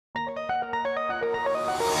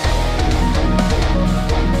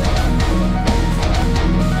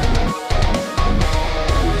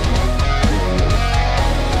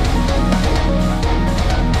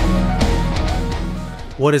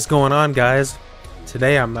What is going on, guys?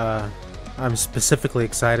 Today I'm specifically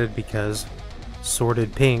excited because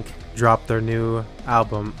Sordid Pink dropped their new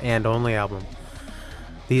album and only album.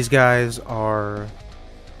 These guys are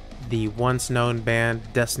the once known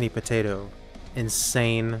band Destiny Potato.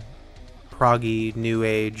 Insane, proggy, new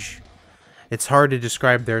age. It's hard to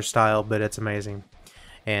describe their style, but it's amazing.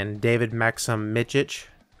 And David Maxim Michich,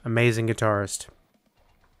 amazing guitarist.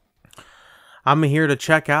 I'm here to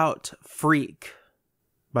check out Freak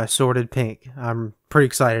by Sordid Pink. I'm pretty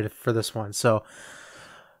excited for this one, so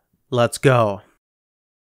let's go.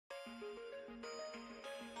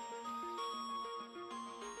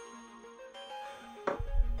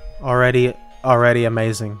 Already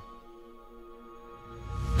amazing.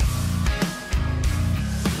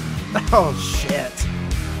 Oh shit.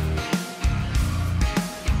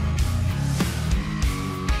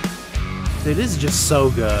 Dude, this is just so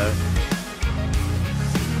good.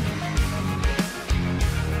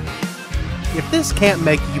 If this can't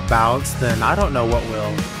make you bounce, then I don't know what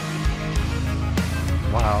will.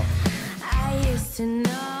 Wow. I used to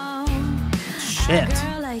know Shit. a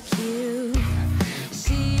girl like you.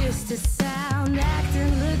 She used to sound, act,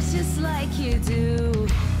 and look just like you do.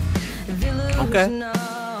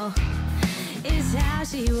 Delusional is how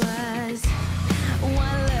she was.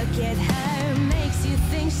 One look at her makes you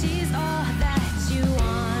think she's all that you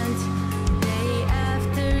want. Day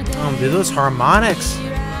after day. Oh, dude, those harmonics.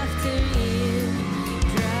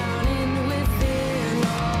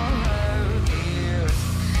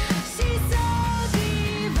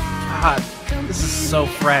 God, this is so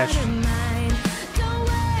fresh.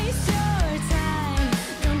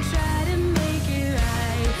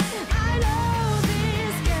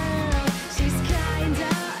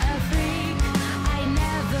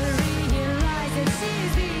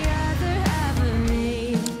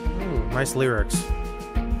 Ooh, nice lyrics.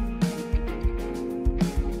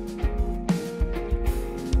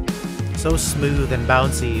 So smooth and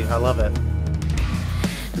bouncy. I love it.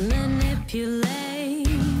 Manipulate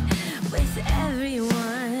with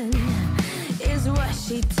everyone is what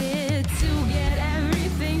she did to get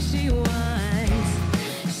everything she wants.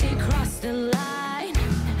 She crossed the line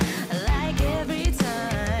like every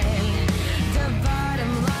time. The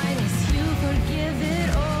bottom line is you forgive it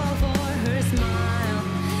all for her smile.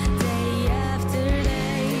 Day after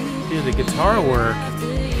day. Dude, the guitar work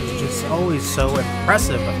is just always so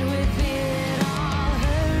impressive.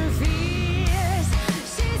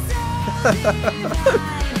 I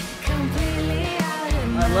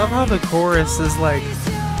love how the chorus is like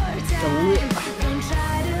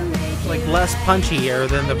less punchier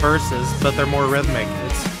than the verses, but they're more rhythmic.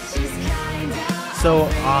 It's so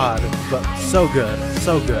odd, but so good,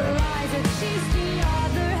 so good.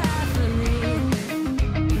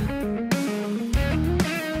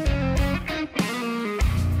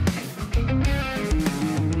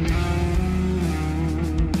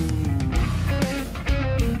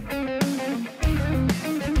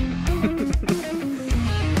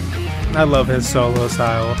 I love his solo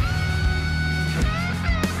style.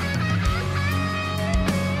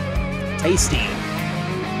 Tasty.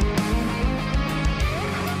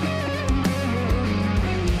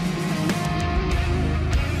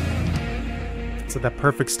 It's that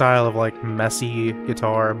perfect style of like messy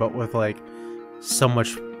guitar, but with like so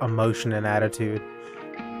much emotion and attitude.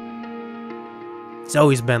 It's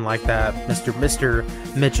always been like that, Mr.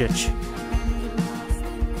 Michich.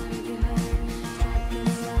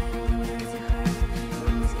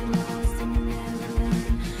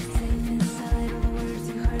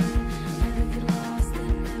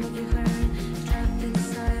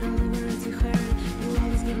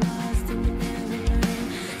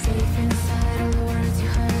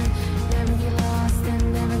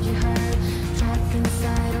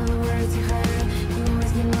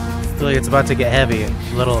 I feel like it's about to get heavy. A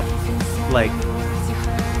little, like...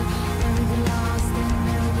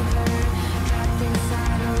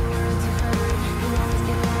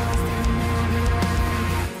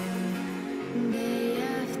 Day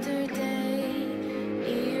after day,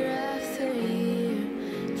 year after year,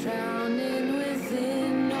 drowning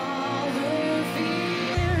within all her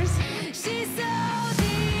fears. She's so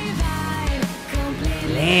divine,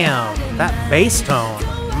 completely. Damn, that bass tone.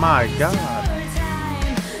 My God.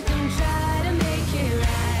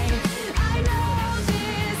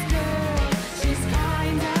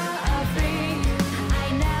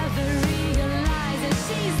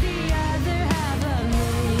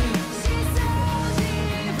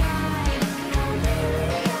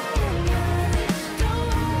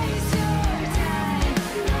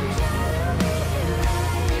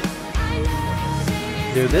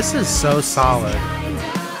 Dude, this is so solid.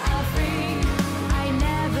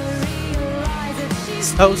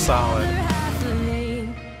 So solid. half of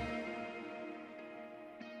me.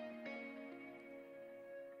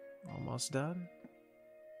 Almost done.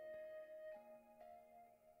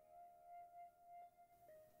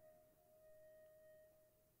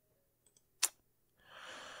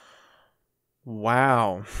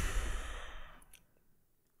 Wow.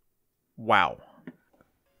 Wow.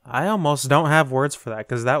 I almost don't have words for that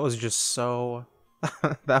because that was just so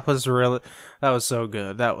that was so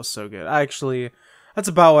good. That was so good. That's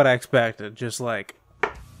about what I expected. Just like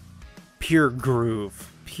pure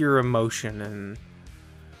groove, pure emotion, and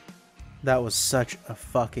that was such a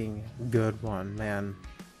fucking good one, man.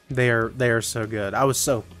 They are so good. I was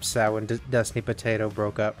so sad when Destiny Potato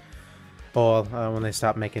broke up. Well, when they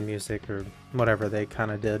stopped making music or whatever they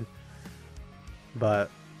kind of did. But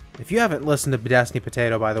if you haven't listened to Destiny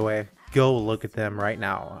Potato, by the way, go look at them right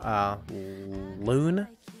now. Loon,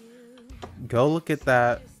 go look at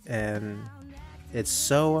that, and it's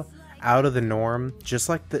so out of the norm. Just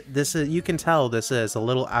like this is, you can tell this is a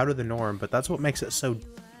little out of the norm, but that's what makes it so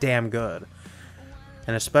damn good.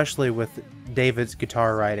 And especially with David's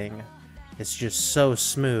guitar writing, it's just so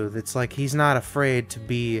smooth. It's like he's not afraid to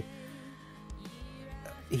be.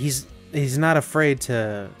 He's not afraid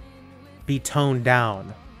to be toned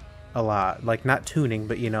down a lot, like not tuning,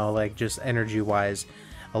 but you know, like just energy wise,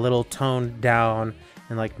 a little toned down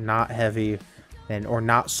and like not heavy and or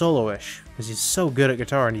not soloish, because he's so good at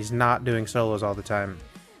guitar and he's not doing solos all the time.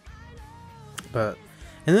 But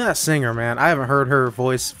and then that singer, man, I haven't heard her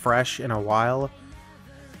voice fresh in a while,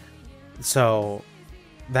 so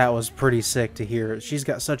that was pretty sick to hear. She's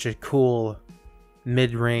got such a cool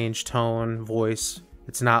mid-range tone voice.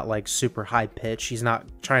 It's not like super high pitch. She's not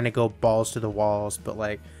trying to go balls to the walls, but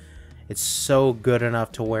like it's so good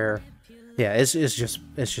enough to where, yeah, it's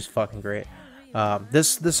just fucking great.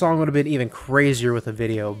 This song would have been even crazier with a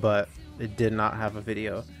video, but it did not have a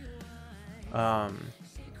video.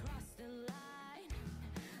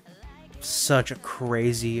 Such a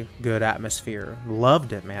crazy good atmosphere.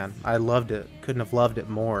 Loved it, man. I loved it. Couldn't have loved it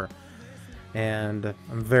more. And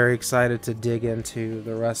I'm very excited to dig into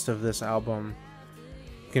the rest of this album.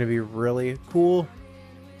 Gonna be really cool.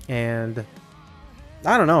 And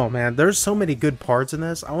I don't know, man, there's so many good parts in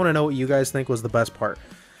this. I want to know what you guys think was the best part,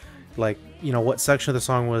 like, you know, what section of the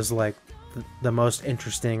song was like the most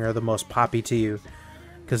interesting or the most poppy to you,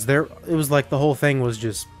 because it was like the whole thing was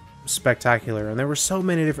just spectacular, and there were so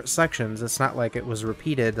many different sections. It's not like it was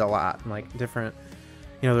repeated a lot, like different,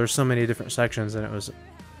 you know, there's so many different sections, and it was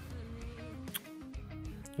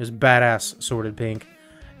badass. Sordid Pink,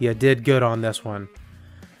 you did good on this one.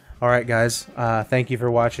 Alright guys, thank you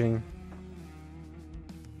for watching.